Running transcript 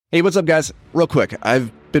Hey, what's up, guys? Real quick,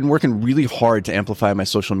 I've been working really hard to amplify my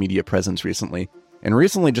social media presence recently, and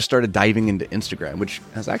recently just started diving into Instagram, which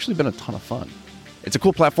has actually been a ton of fun. It's a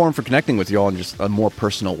cool platform for connecting with you all in just a more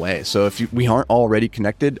personal way. So if we aren't already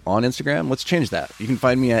connected on Instagram, let's change that. You can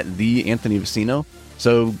find me at the Anthony Vicino.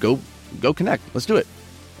 So go connect. Let's do it.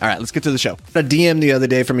 All right, let's get to the show. A DM the other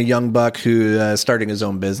day from a young buck who is starting his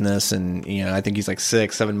own business, and I think he's like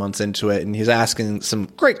 6-7 months into it, and he's asking some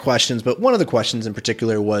great questions. But one of the questions in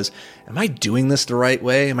particular was, "Am I doing this the right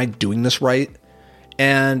way? Am I doing this right?"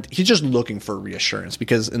 And he's just looking for reassurance,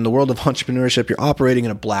 because in the world of entrepreneurship, you're operating in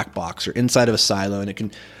a black box or inside of a silo, and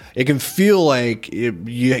it can feel like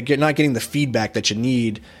you're not getting the feedback that you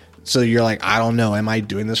need. So you're like, I don't know, am I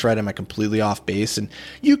doing this right? Am I completely off base? And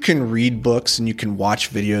you can read books and you can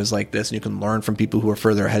watch videos like this and you can learn from people who are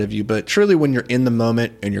further ahead of you. But truly, when you're in the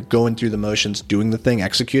moment and you're going through the motions, doing the thing,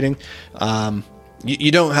 executing,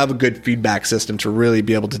 you don't have a good feedback system to really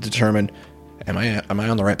be able to determine, am I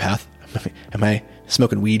on the right path? Am I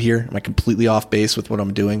smoking weed here? Am I completely off base with what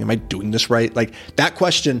I'm doing? Am I doing this right? Like that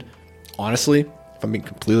question, honestly, if I'm being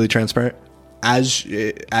completely transparent, as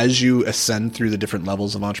you ascend through the different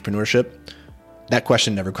levels of entrepreneurship, that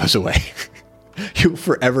question never goes away. You'll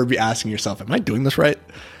forever be asking yourself, am I doing this right?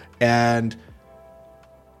 And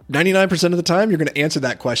 99% of the time, you're going to answer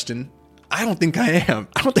that question, I don't think I am.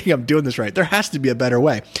 I don't think I'm doing this right. There has to be a better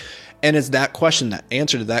way. And it's that question, that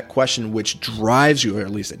answer to that question, which drives you, or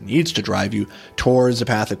at least it needs to drive you towards a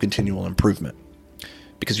path of continual improvement.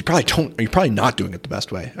 Because you're probably not doing it the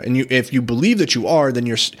best way. And if you believe that you are, then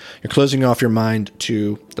you're closing off your mind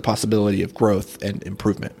to the possibility of growth and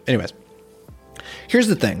improvement. Anyways, here's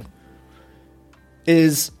the thing,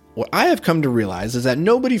 is what I have come to realize is that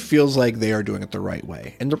nobody feels like they are doing it the right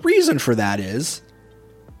way. And the reason for that is,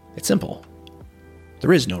 it's simple.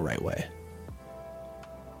 There is no right way.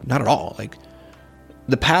 Not at all. Like,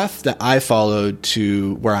 the path that I followed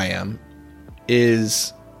to where I am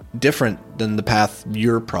is different than the path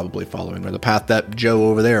you're probably following, or the path that Joe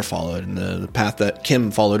over there followed, and the path that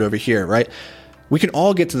Kim followed over here, right? We can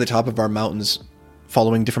all get to the top of our mountains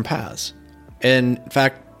following different paths. And in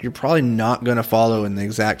fact, you're probably not going to follow in the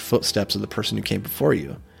exact footsteps of the person who came before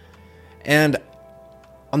you. And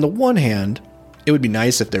on the one hand, it would be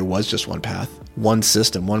nice if there was just one path, one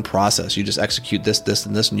system, one process. You just execute this,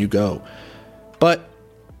 and this, and you go. But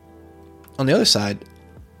on the other side,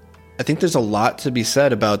 I think there's a lot to be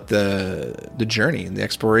said about the journey and the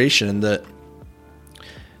exploration and the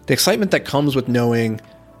excitement that comes with knowing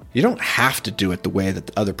you don't have to do it the way that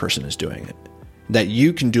the other person is doing it, that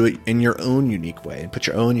you can do it in your own unique way and put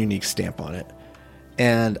your own unique stamp on it.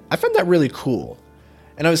 And I find that really cool.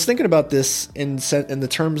 And I was thinking about this in the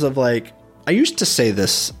terms of, like, I used to say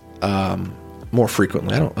this more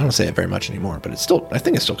frequently. I don't say it very much anymore, but I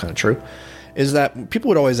think it's still kind of true, is that people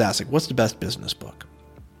would always ask, like, what's the best business book?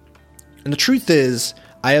 And the truth is,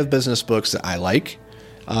 I have business books that I like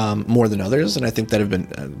more than others, and I think that have been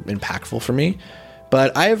impactful for me.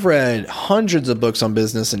 But I have read hundreds of books on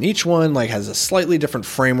business, and each one has a slightly different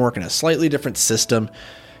framework and a slightly different system.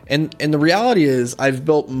 And the reality is, I've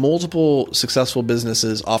built multiple successful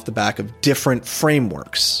businesses off the back of different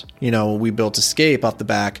frameworks. We built Escape off the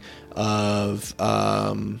back of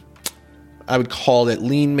I would call it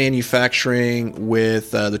lean manufacturing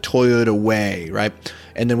with the Toyota way, right?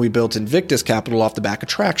 And then we built Invictus Capital off the back of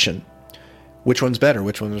Traction. Which one's better?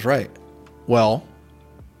 Which one was right? Well,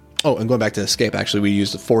 and going back to Escape, actually, we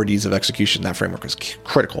used the 4 Ds of execution. That framework was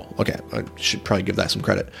critical. Okay, I should probably give that some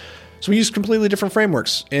credit. So we used completely different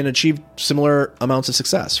frameworks and achieved similar amounts of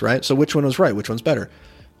success, right? So which one was right? Which one's better?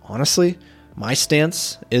 Honestly, my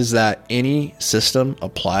stance is that any system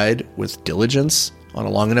applied with diligence on a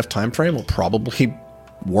long enough time frame will probably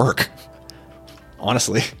work.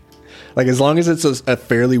 Honestly. As long as it's a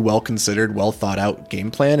fairly well-considered, well-thought-out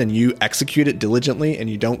game plan and you execute it diligently and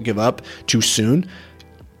you don't give up too soon,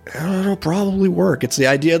 it'll probably work. It's the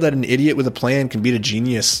idea that an idiot with a plan can beat a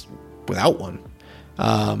genius without one.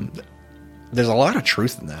 There's a lot of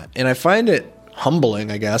truth in that. And I find it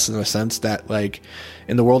humbling, I guess, in the sense that,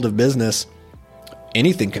 in the world of business,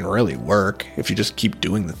 anything can really work if you just keep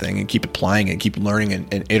doing the thing and keep applying it, keep learning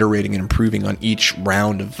and iterating and improving on each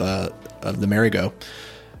round of the merry-go.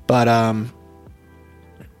 But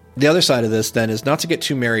the other side of this then is not to get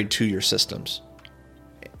too married to your systems.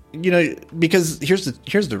 Because here's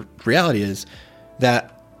the reality is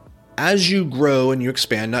that as you grow and you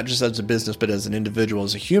expand, not just as a business, but as an individual,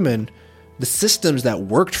 as a human, the systems that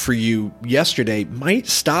worked for you yesterday might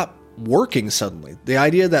stop working suddenly. The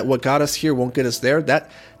idea that what got us here won't get us there,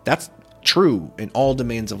 that's true in all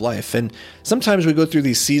domains of life. And sometimes we go through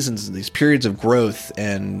these seasons and these periods of growth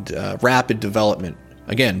and rapid development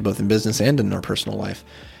again, both in business and in our personal life.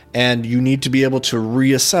 And you need to be able to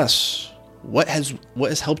reassess what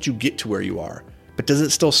has helped you get to where you are, but does it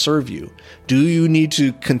still serve you? Do you need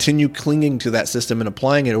to continue clinging to that system and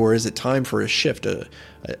applying it, or is it time for a shift, a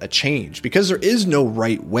change? Because there is no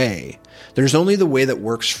right way. There's only the way that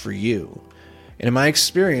works for you. And in my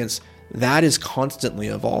experience, that is constantly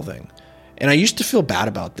evolving. And I used to feel bad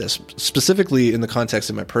about this, specifically in the context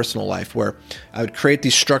of my personal life, where I would create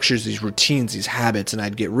these structures, these routines, these habits, and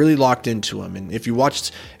I'd get really locked into them. And if you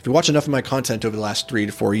watch enough of my content over the last 3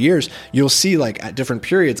 to 4 years, you'll see like at different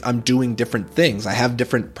periods, I'm doing different things. I have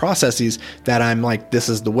different processes that I'm like, this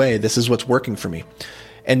is the way, this is what's working for me.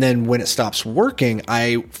 And then when it stops working,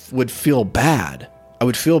 I would feel bad. I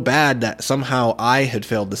would feel bad that somehow I had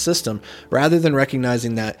failed the system, rather than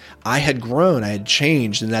recognizing that I had grown, I had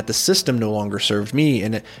changed, and that the system no longer served me.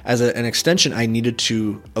 And as an extension, I needed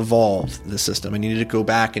to evolve the system. I needed to go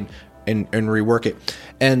back and rework it.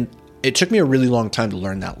 And it took me a really long time to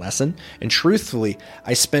learn that lesson. And truthfully,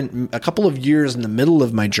 I spent a couple of years in the middle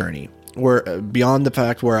of my journey, where beyond the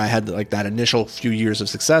fact where I had like that initial few years of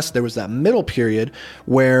success, there was that middle period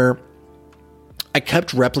where I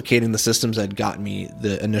kept replicating the systems that had gotten me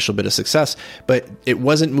the initial bit of success, but it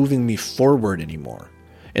wasn't moving me forward anymore.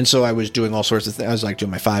 And so I was doing all sorts of things. I was like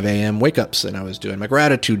doing my 5 a.m. wake ups, and I was doing my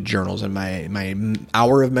gratitude journals and my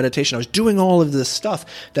hour of meditation. I was doing all of this stuff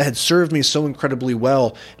that had served me so incredibly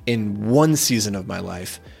well in one season of my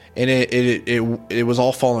life. And it was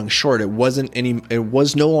all falling short. It was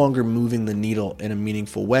no longer moving the needle in a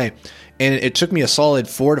meaningful way. And it took me a solid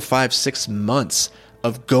 4 to 5, 6 months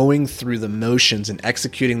of going through the motions and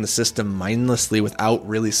executing the system mindlessly without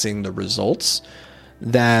really seeing the results,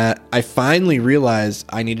 that I finally realized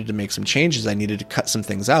I needed to make some changes. I needed to cut some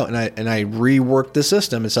things out, and I reworked the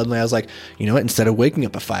system. And suddenly I was like, you know what? Instead of waking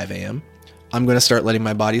up at 5 a.m., I'm going to start letting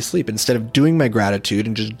my body sleep. Instead of doing my gratitude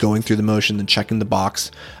and just going through the motion and checking the box,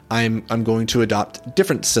 I'm going to adopt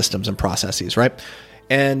different systems and processes, right?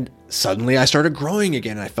 And suddenly I started growing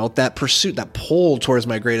again. I felt that pursuit, that pull towards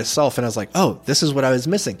my greatest self. And I was like, oh, this is what I was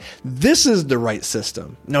missing. This is the right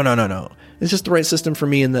system. No. It's just the right system for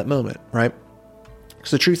me in that moment, right?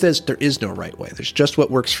 Because the truth is, there is no right way. There's just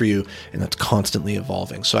what works for you, and that's constantly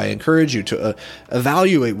evolving. So I encourage you to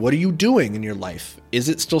evaluate, what are you doing in your life? Is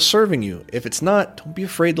it still serving you? If it's not, don't be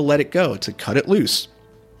afraid to let it go, to cut it loose.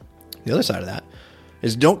 The other side of that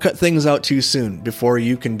is, don't cut things out too soon before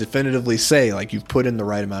you can definitively say like you've put in the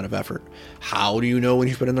right amount of effort. How do you know when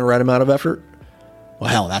you've put in the right amount of effort? Well,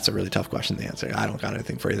 hell, that's a really tough question to answer. I don't got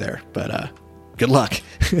anything for you there, but good luck.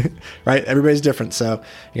 Right? Everybody's different, so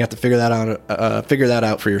you have to figure that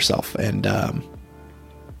out for yourself. And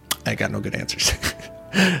I got no good answers.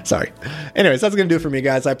 Sorry. Anyways, that's going to do it for me,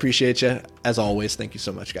 guys. I appreciate you. As always, thank you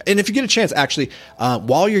so much, guys. And if you get a chance, actually,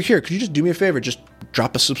 while you're here, could you just do me a favor? Just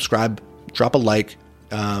drop a subscribe, drop a like,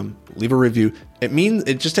 leave a review.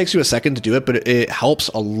 It just takes you a second to do it, but it helps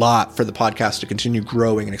a lot for the podcast to continue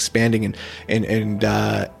growing and expanding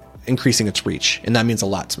and increasing its reach. And that means a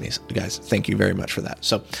lot to me, guys. Thank you very much for that.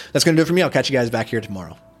 So that's going to do it for me. I'll catch you guys back here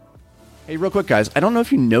tomorrow. Hey, real quick, guys. I don't know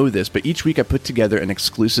if you know this, but each week I put together an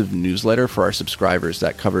exclusive newsletter for our subscribers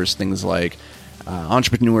that covers things like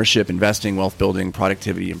entrepreneurship, investing, wealth building,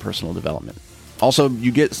 productivity, and personal development. Also,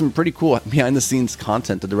 you get some pretty cool behind-the-scenes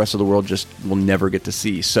content that the rest of the world just will never get to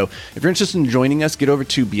see. So if you're interested in joining us, get over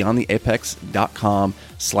to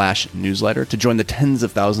beyondtheapex.com/newsletter to join the tens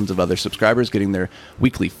of thousands of other subscribers getting their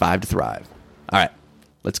weekly 5 to Thrive. All right,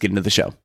 let's get into the show.